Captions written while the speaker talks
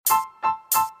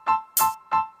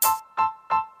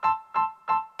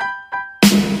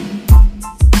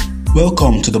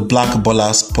Welcome to the Black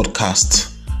Ballers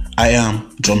podcast. I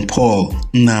am John Paul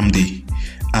Nnamdi,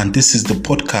 and this is the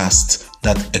podcast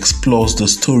that explores the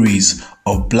stories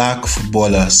of black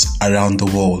footballers around the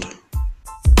world.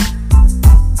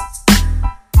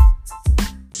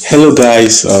 Hello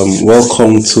guys,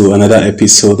 welcome to another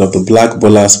episode of the Black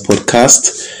Ballers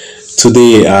podcast.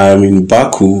 Today I am in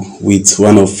Baku with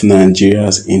one of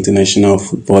Nigeria's international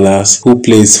footballers who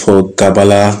plays for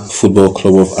Gabala Football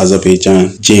Club of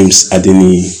Azerbaijan, James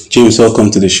Adeniyi. James,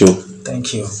 welcome to the show.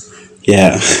 Thank you.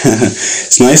 Yeah,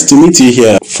 it's nice to meet you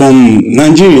here. From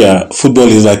Nigeria, football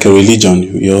is like a religion,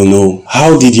 you all know.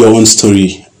 How did your own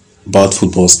story about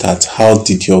football start? How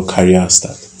did your career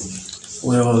start?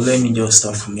 Well, let me just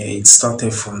start from here. It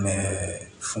started from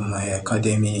my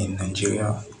academy in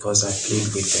Nigeria because I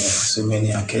played with so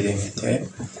many academies there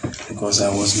because I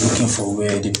was looking for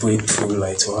where the breakthrough,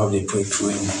 like to have the breakthrough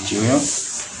in Nigeria.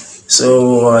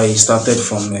 So I started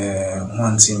from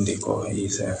one team they call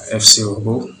FC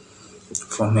Robo.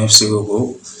 From FC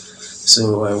Robo,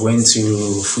 so I went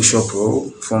to Future Pro.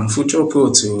 From Future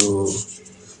Pro to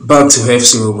back to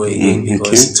FC Robo again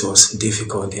because it was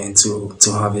difficult then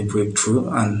to have a breakthrough.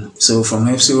 And so from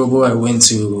FC Robo I went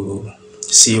to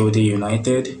COD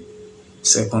United,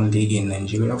 second league in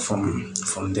Nigeria. From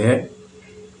there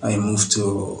I moved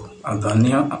to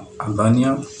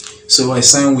Albania. So I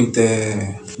signed with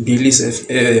Bilis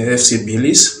FC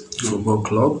Bilis Football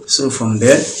Club. So from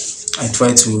there I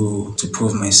tried to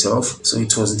prove myself. So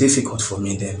it was difficult for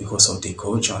me there because of the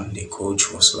coach, and the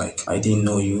coach was like, I didn't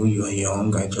know you are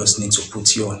young, I just need to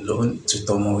put you on loan to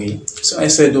Tomori. So I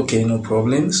said, okay, no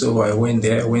problem. So I went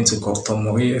there, I went to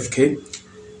Tomori FK.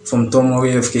 From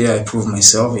Tomori FK, I proved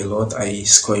myself a lot. I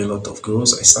scored a lot of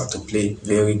goals. I started to play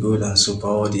very good and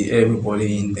super.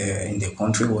 Everybody in the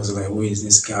country was like, who is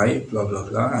this guy? Blah, blah,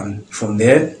 blah. And from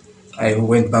there, I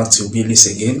went back to Bilis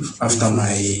again after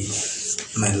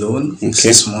my loan,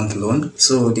 6-month loan.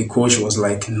 So the coach was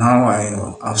like, now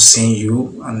I've seen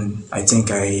you and I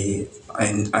think I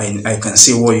can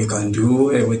see what you can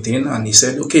do, everything. And he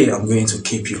said, okay, I'm going to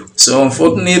keep you. So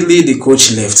unfortunately, the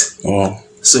coach left. Wow.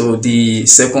 So the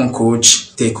second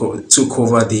coach took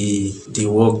over the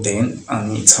work then,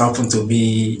 and it happened to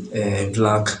be a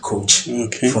black coach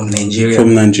from Nigeria.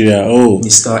 From Nigeria,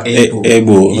 Mr.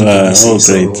 Ebo.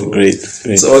 Great.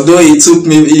 So although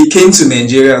he came to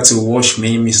Nigeria to watch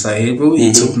me, Mr. Ebo,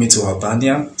 he took me to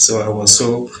Albania. So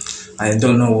I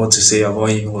don't know what to say about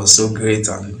him. He was so great,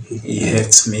 and he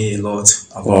helped me a lot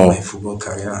about my football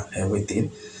career,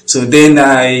 everything. So then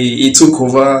he took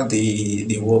over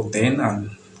the work then,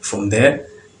 and from there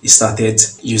he started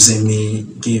using me,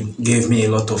 gave me a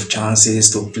lot of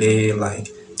chances to play, like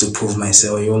to prove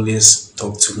myself. He always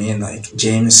talked to me like,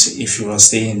 James, if you are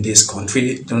staying in this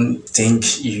country, don't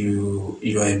think you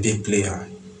are a big player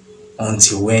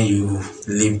until when you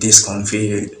leave this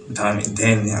country.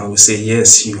 Then I will say,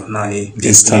 yes, you are now a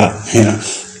big player. Yeah.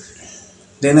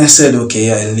 Then I said,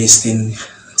 okay, I listened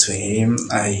to him.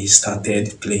 I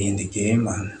started playing the game,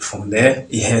 and from there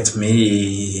he helped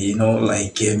me,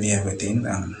 gave me everything.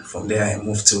 And from there I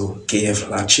moved to KF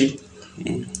Lachi.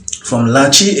 From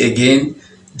Lachi again,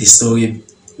 the story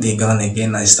began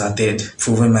again. I started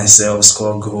proving myself,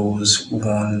 score goals,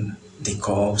 won the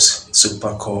cups,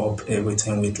 Super Cup,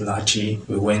 everything with Lachi.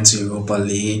 We went to Europa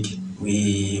League.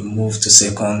 We moved to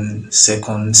second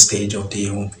stage of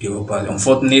the Europa League.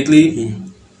 Unfortunately,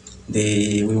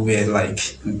 we were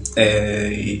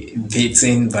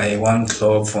beaten by one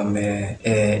club from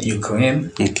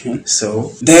Ukraine.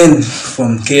 So then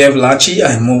from KF Lachi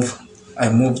I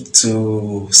moved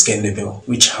to Skanderbeg,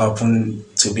 which happened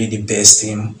to be the best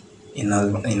team in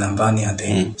Albania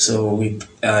then. So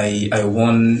I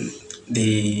won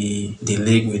the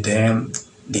league with them,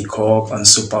 the cup and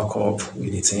Super Cup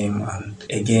with the team, and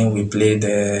again we played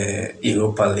the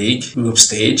Europa League group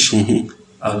stage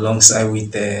alongside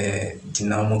with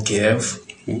Dynamo Kiev,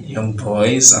 Young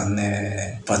Boys, and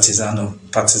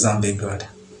Partizan Belgrade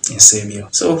in Serbia.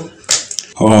 So,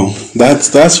 wow,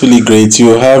 that's really great.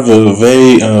 You have a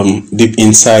very deep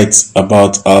insights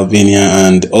about Albania,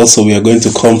 and also we are going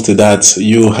to come to that,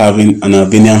 you having an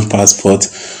Albanian passport.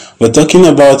 But talking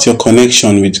about your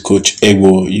connection with Coach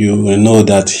Ebo, you know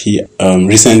that he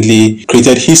recently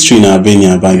created history in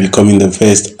Albania by becoming the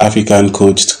first African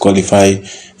coach to qualify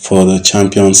for the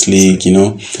Champions League,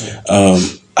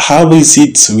 How is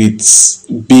it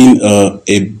with being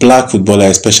a black footballer,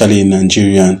 especially in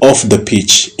Nigeria, off the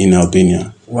pitch in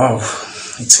Albania? Wow,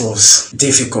 it was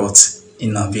difficult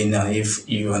in Albania if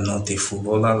you are not a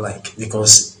footballer,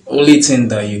 because only thing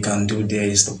that you can do there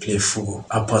is to play football.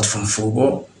 Apart from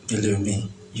football, believe me,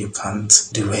 you can't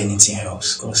do anything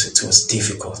else because it was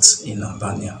difficult in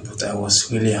Albania. But I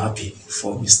was really happy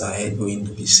for Mr. Edgo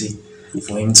Ndubisi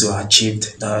for him to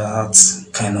achieve that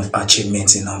kind of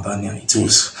achievement in Albania. It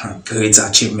was a great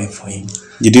achievement for him.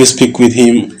 Did you speak with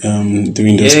him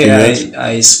during those periods?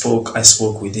 I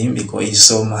spoke with him because he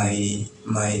saw my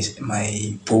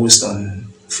post on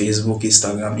Facebook,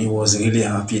 Instagram. He was really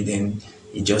happy. Then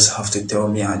he just have to tell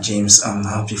me, James, I'm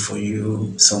happy for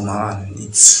you somehow, and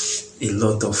it's a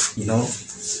lot of,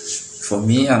 for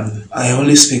me, and I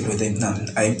always speak with him,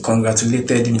 and I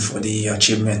congratulated him for the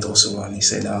achievement also, and he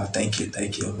said, thank you,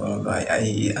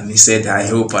 and he said, I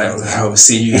hope I'll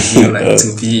see you here, like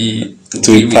to be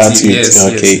part with. Yes,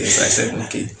 okay. Yes, I said,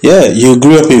 okay. Yeah, you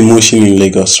grew up in Mushin in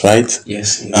Lagos, right?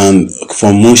 Yes. And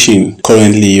from Mushin,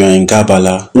 currently you are in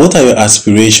Gabala. What are your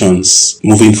aspirations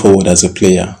moving forward as a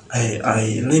player?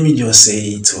 Let me just say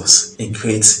it was a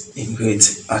great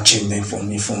achievement for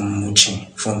me from Mushin,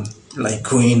 from like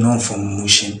growing on from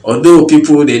Mushin. Although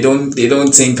people they don't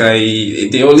think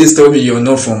they always tell me you're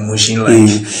not from Mushin,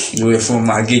 like you were from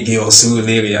Agege or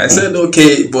Surulere. I said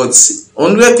okay, but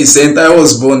 100% I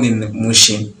was born in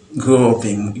Mushin, grew up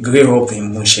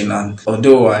in Mushin, and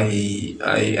although I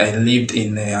lived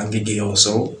in Agege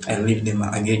also, I lived in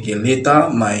Agege. Later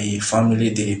my family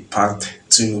they packed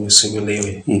to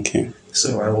Surulere. Okay.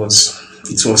 So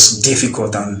it was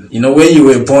difficult, and when you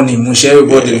were born in Mushin,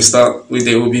 everybody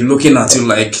they will be looking at you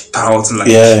like tout,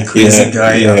 like crazy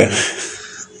guy. Yeah.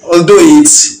 Although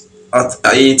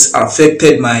it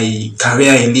affected my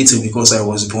career a little because I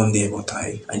was born there, but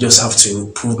I just have to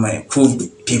prove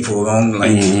people wrong.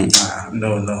 Like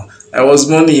no, I was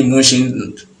born in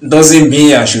Mushin doesn't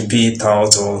mean I should be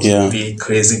tout or be a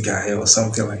crazy guy or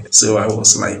something like that. So I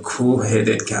was like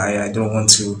cool-headed guy. I don't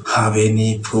want to have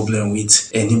any problem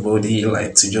with anybody,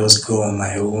 like to just go on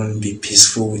my own, be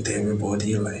peaceful with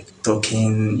everybody, like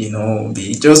talking,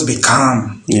 just be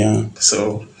calm. Yeah.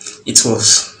 So it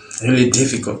was really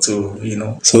difficult to,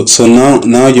 So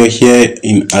now you're here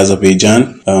in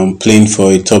Azerbaijan, playing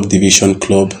for a top division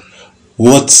club.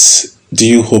 What do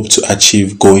you hope to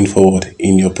achieve going forward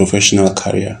in your professional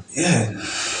career? Yeah.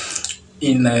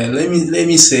 Let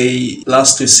me say,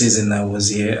 last 2 seasons I was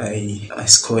here, I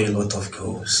scored a lot of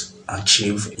goals,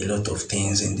 achieved a lot of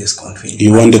things in this country.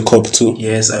 You won the cup too?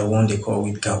 Yes, I won the cup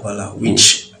with Gabala,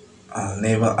 which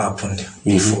never happened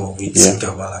before with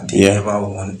Gabala. They never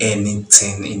won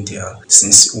anything in there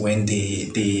since when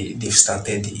they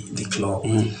started the club.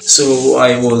 So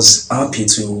I was happy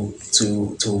to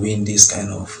win this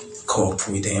kind of cup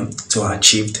with them, to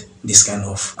achieve this kind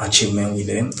of achievement with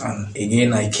them. And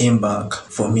again, I came back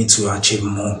for me to achieve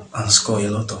more and score a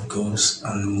lot of goals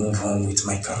and move on with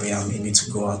my career, maybe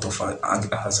to go out of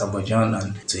Azerbaijan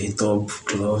and to a top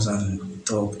clubs and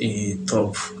a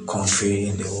top country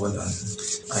in the world. And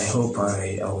I hope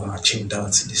I will achieve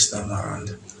that this time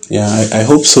around. Yeah, I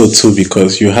hope so too,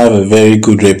 because you have a very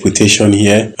good reputation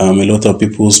here. A lot of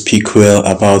people speak well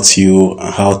about you,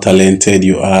 how talented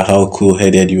you are, how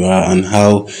cool-headed you are, and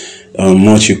how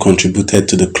much you contributed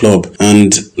to the club.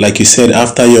 And like you said,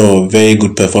 after your very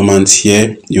good performance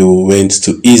here, you went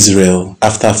to Israel.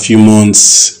 After a few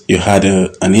months, you had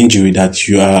an injury that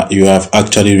you have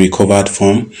actually recovered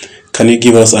from. Can you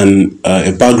give us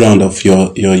a background of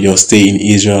your stay in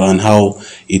Israel and how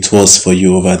it was for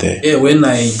you over there? Yeah, when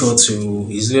I got to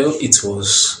Israel, it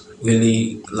was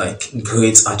really like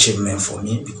great achievement for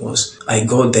me because I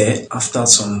got there after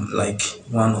some like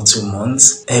 1 or 2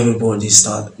 months. Everybody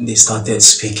started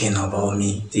speaking about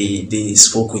me. They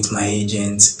spoke with my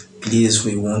agent. Please,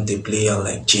 we want a player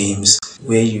like James.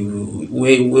 Where you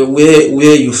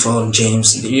found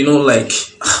James? Like.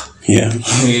 Yeah,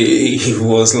 he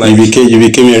was like you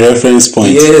became a reference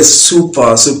point. Yes,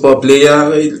 super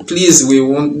player. Please, we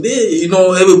want.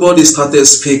 Everybody started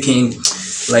speaking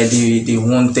like they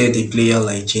wanted a player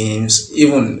like James.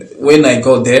 Even when I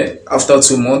got there, after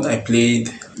 2 months, I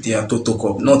played their Toto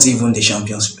Cup, not even the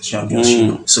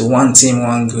championship. So one team,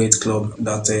 one great club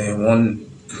that one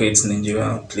great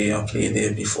Nigerian player played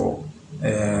there before.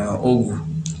 Ogu.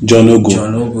 John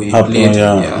Ogu. He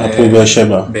played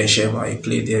Beersheba. He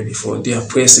played there before. Their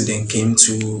president came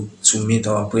to meet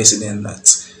our president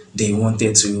that they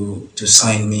wanted to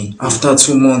sign me. After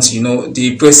 2 months,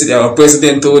 our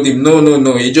president told him,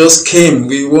 no, he just came.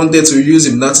 We wanted to use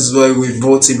him. That is why we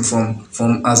bought him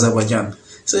from Azerbaijan.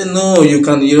 Said no, you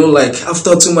can, like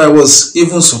after 2 months, I was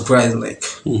even surprised. Like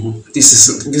this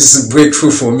is a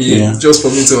breakthrough for me, just for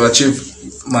me to achieve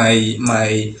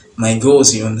my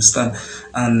goals. You understand?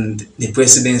 And the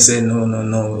president said, no.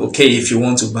 Okay, if you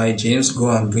want to buy James, go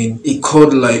and bring. He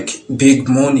called like big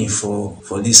money for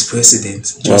this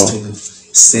president just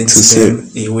sent To say,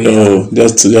 them away. oh,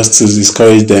 just to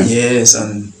discourage them. Yes,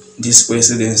 and this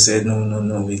president said, no, no,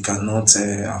 no, we cannot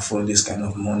afford this kind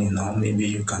of money now. Maybe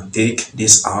you can take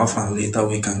this half and later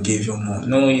we can give you more.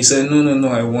 No, he said, no, no, no,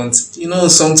 I want,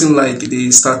 something like they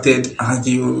started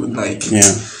arguing, like, Yeah.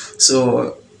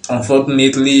 so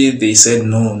unfortunately they said,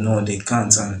 no, no, they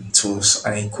can't. And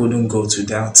I couldn't go to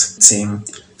that team.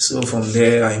 So from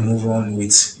there, I move on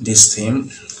with this team.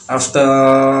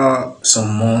 After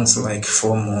some months, like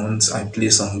 4 months, I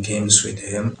played some games with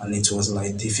them, and it was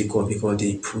like difficult because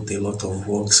they put a lot of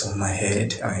works on my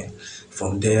head.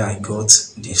 From there, I got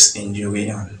this injury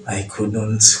and I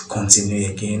couldn't continue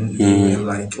again. They were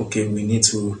like, okay, we need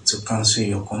to cancel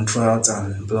your contract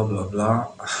and blah, blah, blah.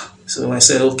 So I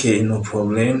said, okay, no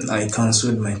problem. I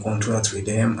cancelled my contract with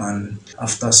them, and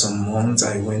after some months,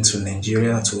 I went to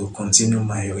Nigeria to continue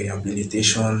my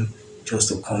rehabilitation, just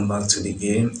to come back to the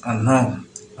game. And now,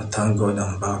 I thank God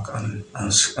I'm back, and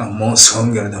I'm more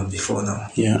stronger than before now.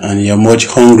 Yeah, and you're much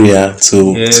hungrier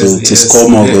to score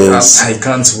more goals. I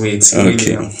can't wait.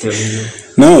 Okay. Really, I'm telling you.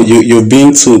 Now you've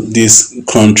been to these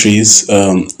countries,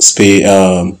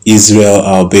 Spain, Israel,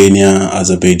 Albania,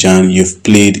 Azerbaijan. You've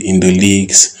played in the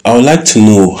leagues. I would like to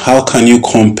know, how can you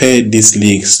compare these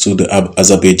leagues to the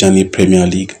Azerbaijani Premier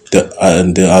League, the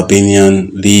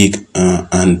Albanian League,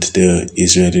 and the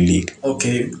Israeli League?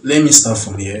 Okay, let me start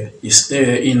from here.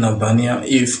 In Albania,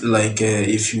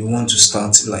 if you want to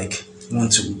start, like,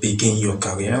 want to begin your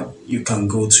career, you can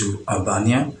go to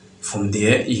Albania. From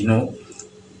there,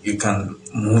 you can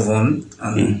move on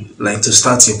and like to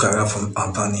start your career from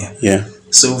Albania. Yeah.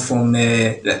 So from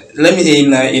let me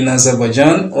in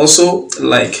Azerbaijan also,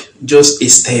 like, just a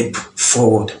step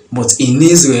forward. But in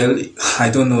Israel, I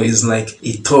don't know, it's like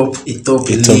a top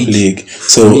league.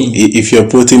 So if you're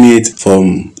putting it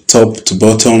from top to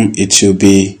bottom, it should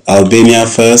be Albania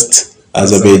first,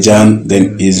 Azerbaijan,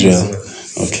 then Israel.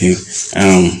 Okay.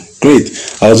 Great.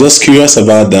 I was just curious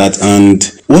about that. And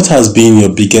what has been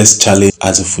your biggest challenge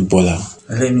as a footballer?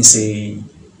 Let me say,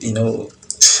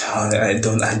 I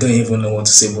don't even know what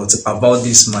to say, but about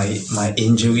this, my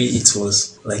injury, it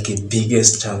was like a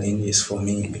biggest challenge for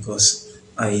me, because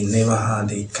I never had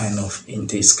this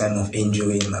kind of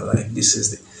injury in my life.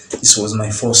 This was my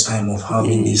first time of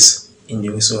having this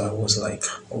injury, so I was like,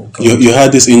 oh God. You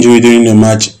had this injury during the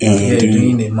match?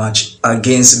 During the match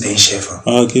against Beersheva.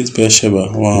 Oh, against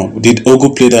Beersheva. Wow. Did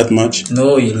Ogu play that match?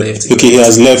 No, he left. Okay, he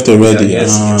has left already. Yeah,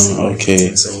 yes,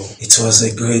 okay. So it was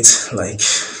a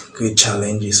great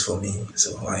challenges for me.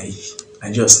 So I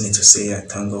just need to say I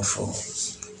thank God for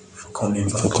coming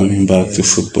back to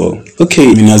football.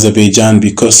 Okay, in Azerbaijan,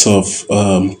 because of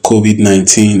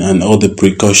COVID-19 and all the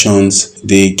precautions,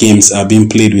 the games are being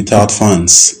played without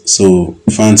fans. So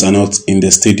fans are not in the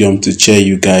stadium to cheer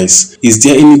you guys. Is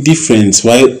there any difference?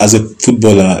 Why, as a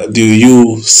footballer, do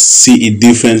you see it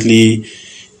differently?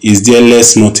 Is there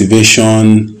less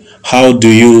motivation? How do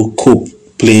you cope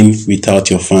playing without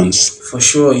your fans? For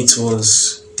sure, it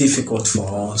was difficult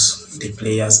for us, the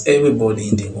players, everybody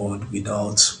in the world,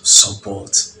 without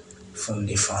support from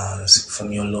the fans,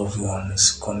 from your loved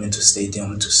ones coming to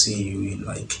stadium to see you,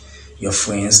 like your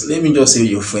friends. Let me just say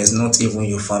your friends, not even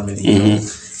your family.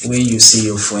 When you see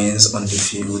your friends on the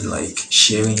field, like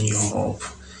cheering you up,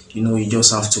 you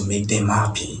just have to make them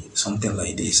happy, something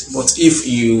like this. But if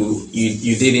you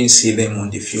didn't see them on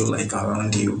the field, like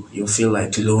around you, you feel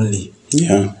like lonely.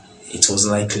 Yeah. It was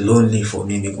like lonely for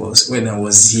me, because when I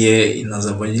was here in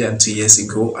Azerbaijan 2 years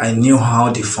ago, I knew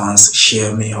how the fans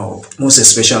cheer me up. Most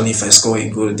especially if I score a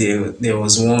goal, there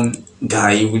was one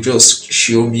guy who would just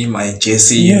show me my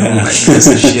jersey, like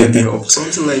just to cheer me up,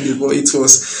 something like that. But it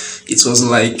was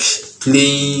like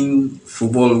playing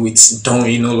football with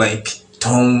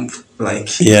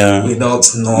without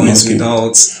noise,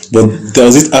 without. But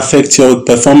does it affect your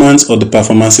performance, or the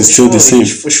performance is still the same?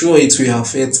 For sure, it will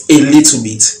affect a little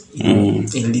bit. A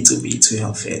little bit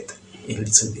will affect a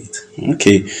little bit.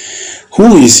 Okay,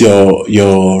 who is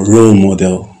your role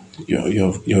model?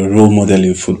 Your role model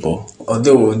in football?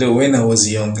 Although when I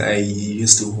was young, I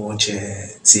used to watch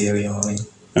Thierry Henry.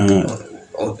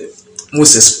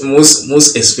 Most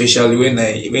especially when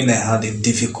I had a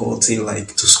difficulty,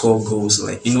 like, to score goals.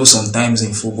 Like, sometimes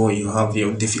in football you have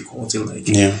your difficulty, like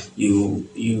you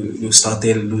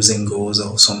started losing goals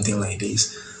or something like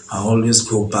this. I always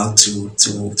go back to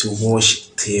watch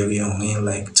Thierry Henry,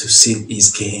 like, to see his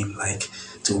game, like,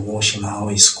 to watch him how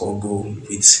he score goal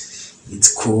with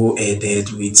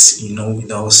cool-headed,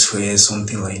 without stress,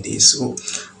 something like this. So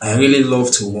I really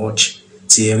love to watch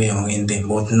Thierry Henry in them.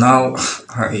 But now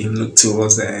I look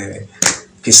towards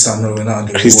Cristiano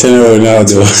Ronaldo.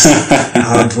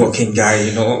 Hardworking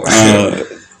guy,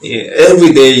 Yeah,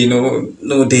 every day,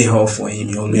 no day off for him.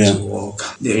 He always Yeah. work.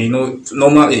 There,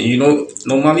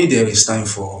 normally there is time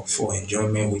for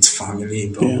enjoyment with family,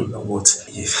 blah Yeah. blah blah. But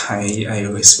if I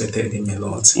respected him a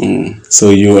lot.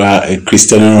 So you are a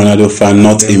Cristiano Ronaldo fan,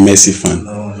 not a Messi fan.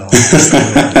 No,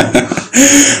 Cristiano Ronaldo.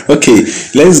 Okay,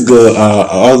 let's go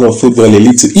out of football a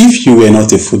little. If you were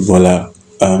not a footballer,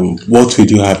 what would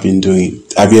you have been doing?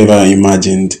 Have you ever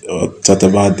imagined or thought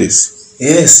about this?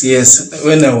 Yes.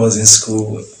 When I was in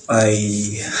school, I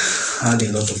had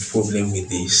a lot of problem with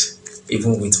this.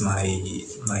 Even with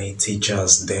my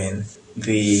teachers then,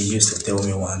 they used to tell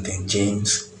me one thing,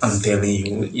 James, I'm telling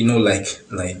you, like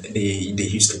they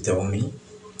used to tell me,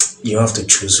 you have to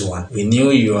choose one. We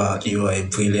knew you are a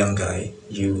brilliant guy.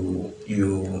 You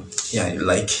yeah,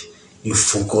 like you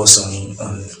focus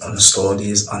on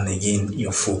studies and again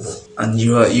your football. And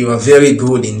you are very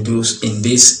good in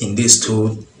these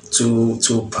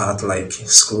two part, like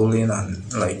schooling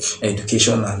and like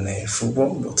education and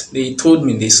football. But they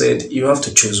said you have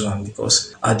to choose one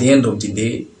because at the end of the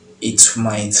day it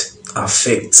might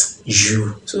affect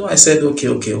you. So I said, okay.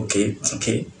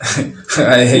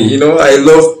 I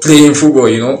love playing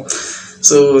football.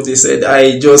 So they said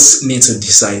I just need to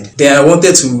decide. Then I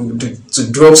wanted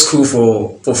to drop school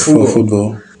for football. For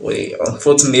football. Well,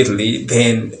 unfortunately,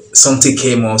 then something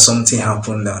came or something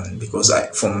happened, and because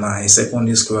from my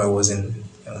secondary school I was in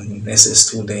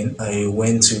SS2, then I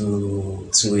went to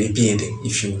ABAD,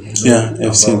 if you know Yeah,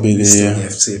 about FC ABAD, this thing, yeah.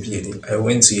 FC ABAD. I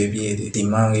went to ABAD. The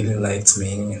man really liked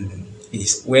me, and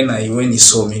when he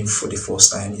saw me for the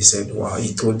first time, he said, "Wow!"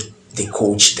 He told the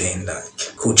coach then that,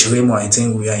 Coach Remo, I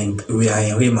think we are in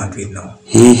Real Madrid now.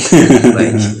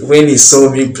 Like when he saw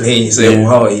me playing, he said, Yeah.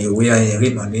 "Wow, we are in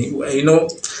Real Madrid."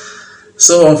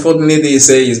 So unfortunately, they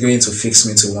say he's going to fix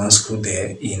me to one school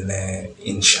there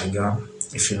in Shagam.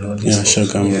 If you know this, Yeah,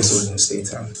 Shagam. yes, Ogun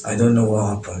State. And I don't know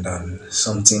what happened, and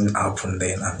something happened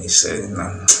then, and he said,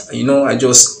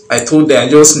 I told them I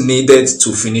just needed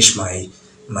to finish my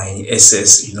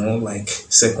SS, like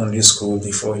secondary school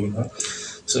before.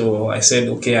 So I said,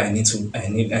 okay, I need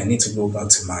to go back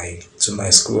to my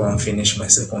school and finish my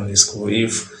secondary school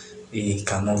if he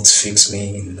cannot fix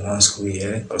me in one school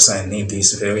year, because I need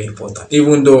this very important.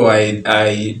 Even though I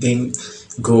didn't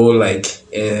go like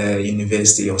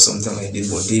university or something like this,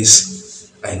 but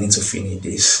this I need to finish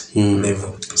this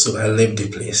level. So I left the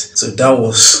place. So that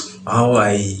was how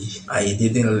I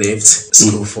didn't left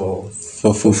school for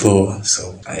football.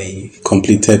 So I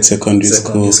Completed secondary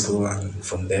school, and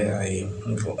from there I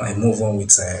move on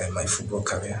with my football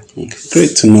career. Okay,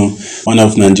 great to know. One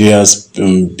of Nigeria's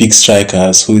big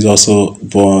strikers, who was also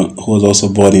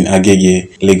born in Agege,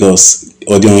 Lagos,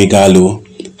 Odion Igalo,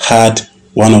 had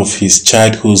one of his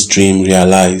childhood dream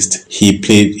realized.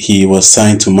 He was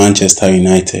signed to Manchester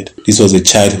United. This was a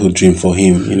childhood dream for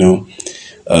him.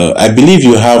 I believe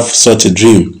you have such a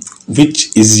dream.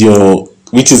 Which is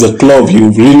a club you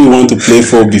really want to play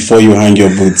for before you hang your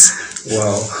boots?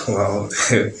 Wow.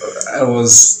 I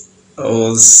was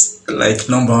like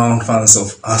number one fans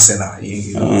of Arsenal.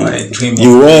 I dream.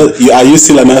 Are you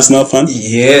still an Arsenal fan?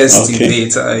 Yes, Okay. to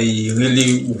date, I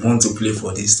really want to play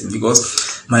for this team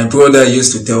because my brother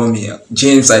used to tell me,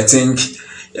 James, I think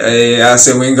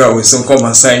Arsene Wenger will soon come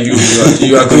and sign you.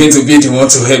 You are going to be the one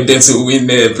to help them to win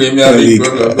the Premier League.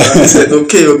 Blah, blah, blah. I said,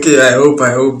 okay. I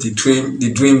hope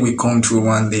the dream will come true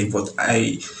one day. But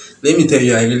let me tell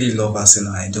you, I really love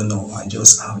Arsenal. I don't know. I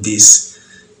just have this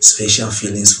special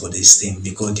feelings for this team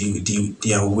because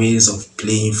their ways of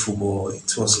playing football,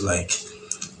 it was like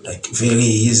very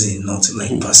easy, not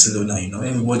like Barcelona.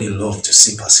 Everybody loved to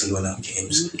see Barcelona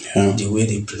games. Yeah. The way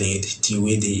they played, the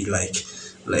way they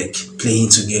like playing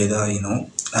together,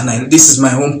 and this is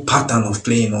my own pattern of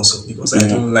playing also, because I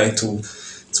don't like to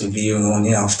be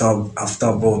running after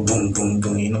ball, boom,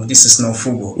 this is not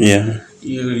football. Yeah.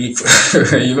 You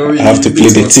have to play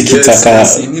the tiki-taka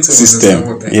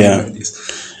system. Yeah. Like this.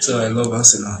 So I love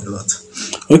Arsenal a lot.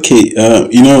 Okay,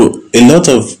 a lot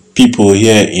of people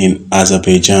here in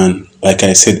Azerbaijan, like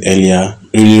I said earlier,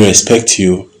 really respect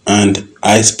you. And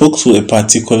I spoke to a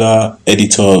particular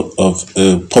editor of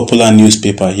a popular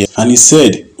newspaper here, and he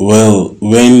said, well,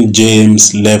 when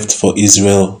James left for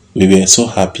Israel, we were so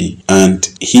happy. And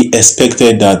he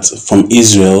expected that from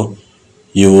Israel,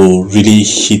 you will really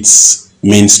hit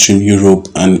mainstream Europe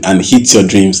and hit your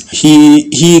dreams.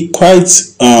 He quite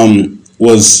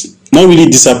was not really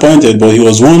disappointed, but he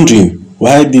was wondering,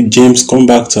 why did James come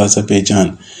back to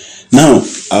Azerbaijan? Now,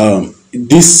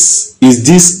 is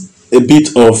this a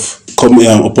bit of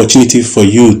opportunity for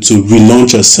you to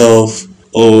relaunch yourself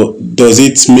or does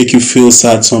it make you feel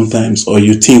sad sometimes, or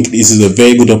you think this is a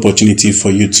very good opportunity for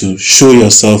you to show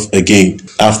yourself again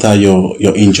after your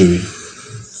injury?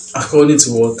 According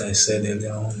to what I said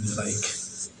earlier on, like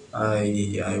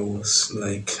I was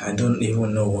like I don't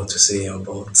even know what to say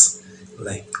about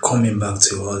like coming back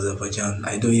to Azerbaijan.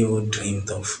 I don't even dreamed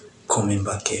of coming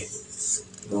back here.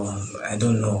 But I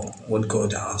don't know what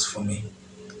God has for me.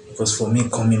 Because for me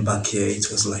coming back here it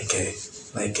was like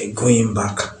a going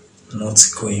back, not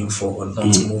going forward,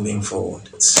 not moving forward.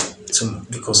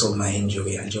 Because of my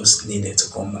injury, I just needed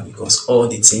to come back because all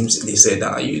the teams they said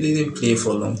that you didn't play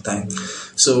for a long time.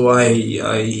 So I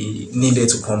needed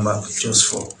to come back just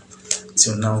for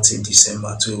till now till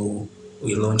December to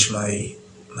relaunch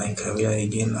my career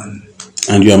again,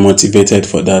 and you are motivated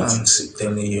for that. I'm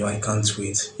telling you I can't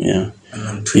wait. Yeah. And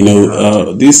I'm You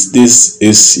know, this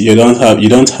is you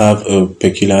don't have a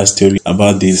peculiar story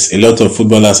about this. A lot of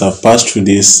footballers have passed through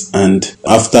this, and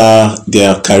after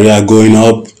their career going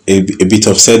up, a bit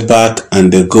of setback,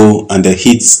 and they go and they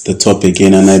hit the top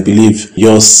again. And I believe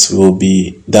yours will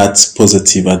be that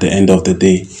positive at the end of the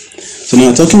day. So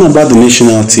now, talking about the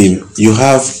national team, you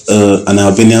have an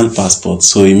Albanian passport,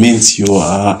 so it means you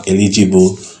are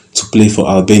eligible to play for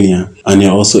Albania, and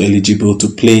you're also eligible to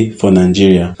play for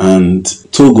Nigeria, and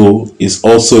Togo is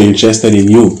also interested in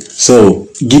you. So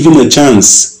given a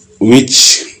chance,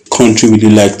 which country would you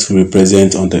like to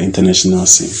represent on the international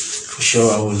scene? For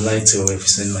sure, I would like to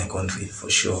represent my country, for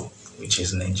sure, which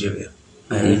is Nigeria.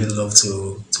 I really love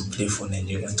to play for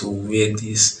Nigeria, to wear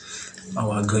this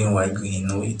our green, white, green. You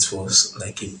know, it was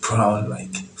like a proud,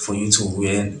 like for you to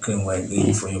wear green, white,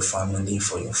 green for your family,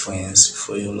 for your friends,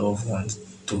 for your loved ones,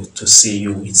 to see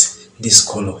you with this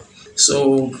color.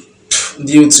 So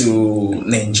due to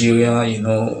Nigeria, you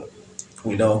know,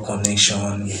 without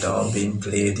connection, without being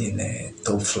played in a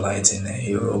top flight in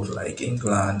Europe like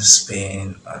England,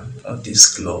 Spain, and all these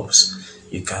clubs,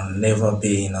 you can never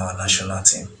be in our national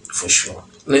team for sure.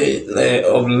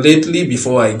 Lately,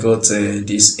 before I got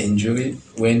this injury,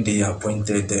 when they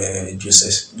appointed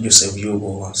Joseph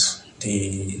Yobo as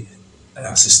the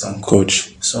assistant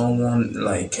coach, someone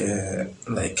like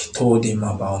told him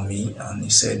about me, and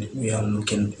he said we are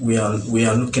looking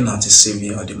at a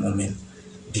savior at the moment.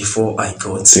 Before I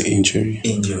got the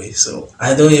injury, so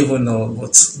I don't even know,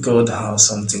 but God has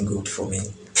something good for me.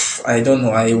 I don't know.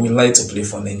 I would like to play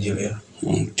for Nigeria.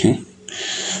 Okay,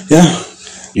 yeah.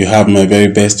 You have my very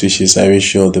best wishes. I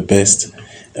wish you all the best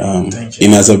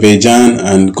in Azerbaijan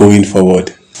and going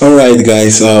forward. All right,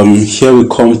 guys. Here we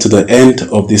come to the end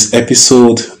of this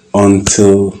episode.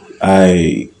 Until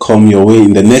I come your way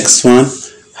in the next one,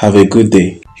 have a good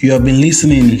day. You have been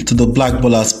listening to the Black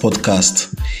Ballers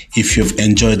podcast. If you've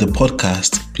enjoyed the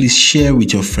podcast, please share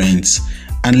with your friends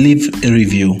and leave a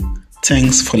review.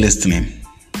 Thanks for listening.